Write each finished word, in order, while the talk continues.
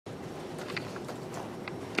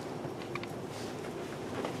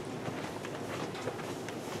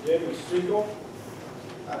David Siegel.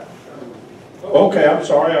 Okay, I'm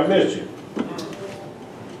sorry, I missed you.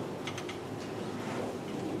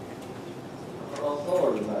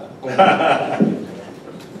 Slower than that.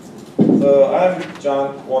 So I'm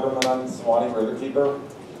John Quarterman. I'm the Suwannee Riverkeeper.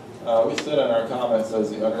 We sit in our comments as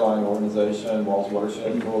the underlying organization, WWALS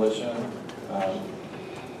Watershed Coalition,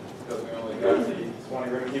 because we only got the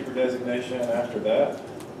Suwannee Riverkeeper designation after that.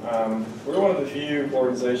 We're one of the few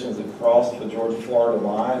organizations that crossed the Georgia-Florida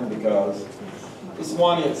line because the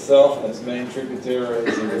Suwannee itself and its main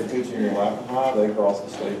tributaries, the Riverkeeper and Wapaha, they cross the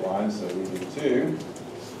state line, so we do too.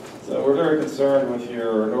 So we're very concerned with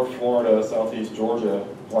your North Florida, Southeast Georgia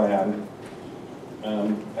plan.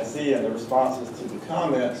 I see in the responses to the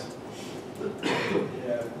comments,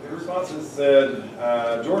 the responses said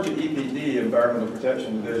Georgia EPD, Environmental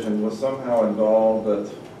Protection Division, was somehow involved,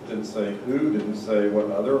 but didn't say who, didn't say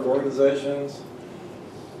what other organizations.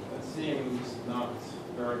 That seems not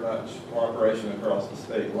very much cooperation across the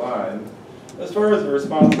state line. As far as the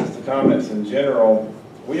responses to comments in general,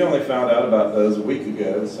 we only found out about those a week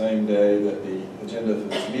ago, the same day that the agenda for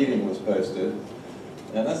this meeting was posted.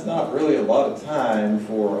 And that's not really a lot of time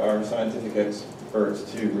for our scientific experts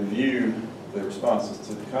to review the responses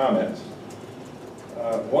to the comments.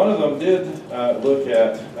 One of them did look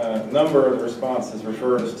at a number of the responses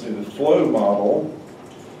referred us to the flow model.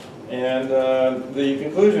 And the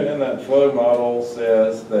conclusion in that flow model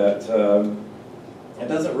says that it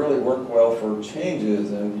doesn't really work well for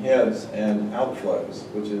changes in heads and outflows,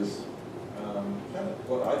 which is kind of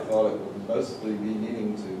what I thought it would mostly be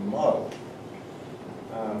needing to model.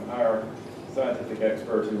 Our scientific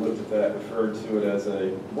expert who looked at that referred to it as a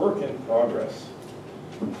work in progress.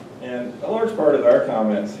 And a large part of our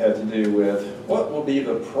comments had to do with what will be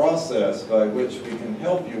the process by which we can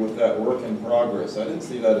help you with that work in progress. I didn't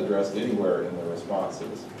see that addressed anywhere in the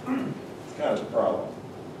responses. It's kind of a problem.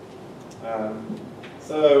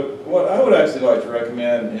 So what I would actually like to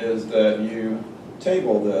recommend is that you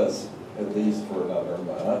table this at least for another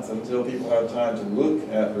month until people have time to look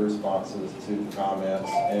at the responses to the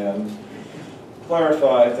comments and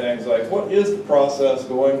clarify things like what is the process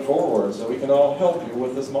going forward so we can all help you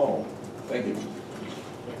with this model. Thank you.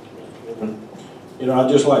 You know, I'd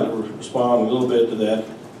just like to respond a little bit to that.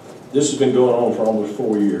 This has been going on for almost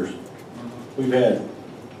 4 years. We've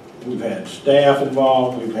had staff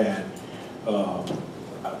involved, we've had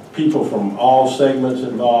people from all segments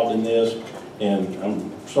involved in this, and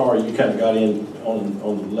I'm sorry you kind of got in on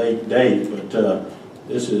the late date, but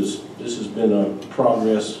this has been a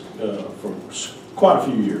progress for quite a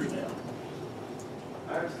few years now.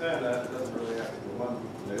 I understand that. It doesn't really answer the one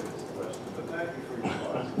notice question, but thank you for your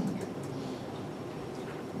thoughts.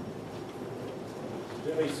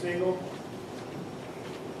 Jimmy Siegel.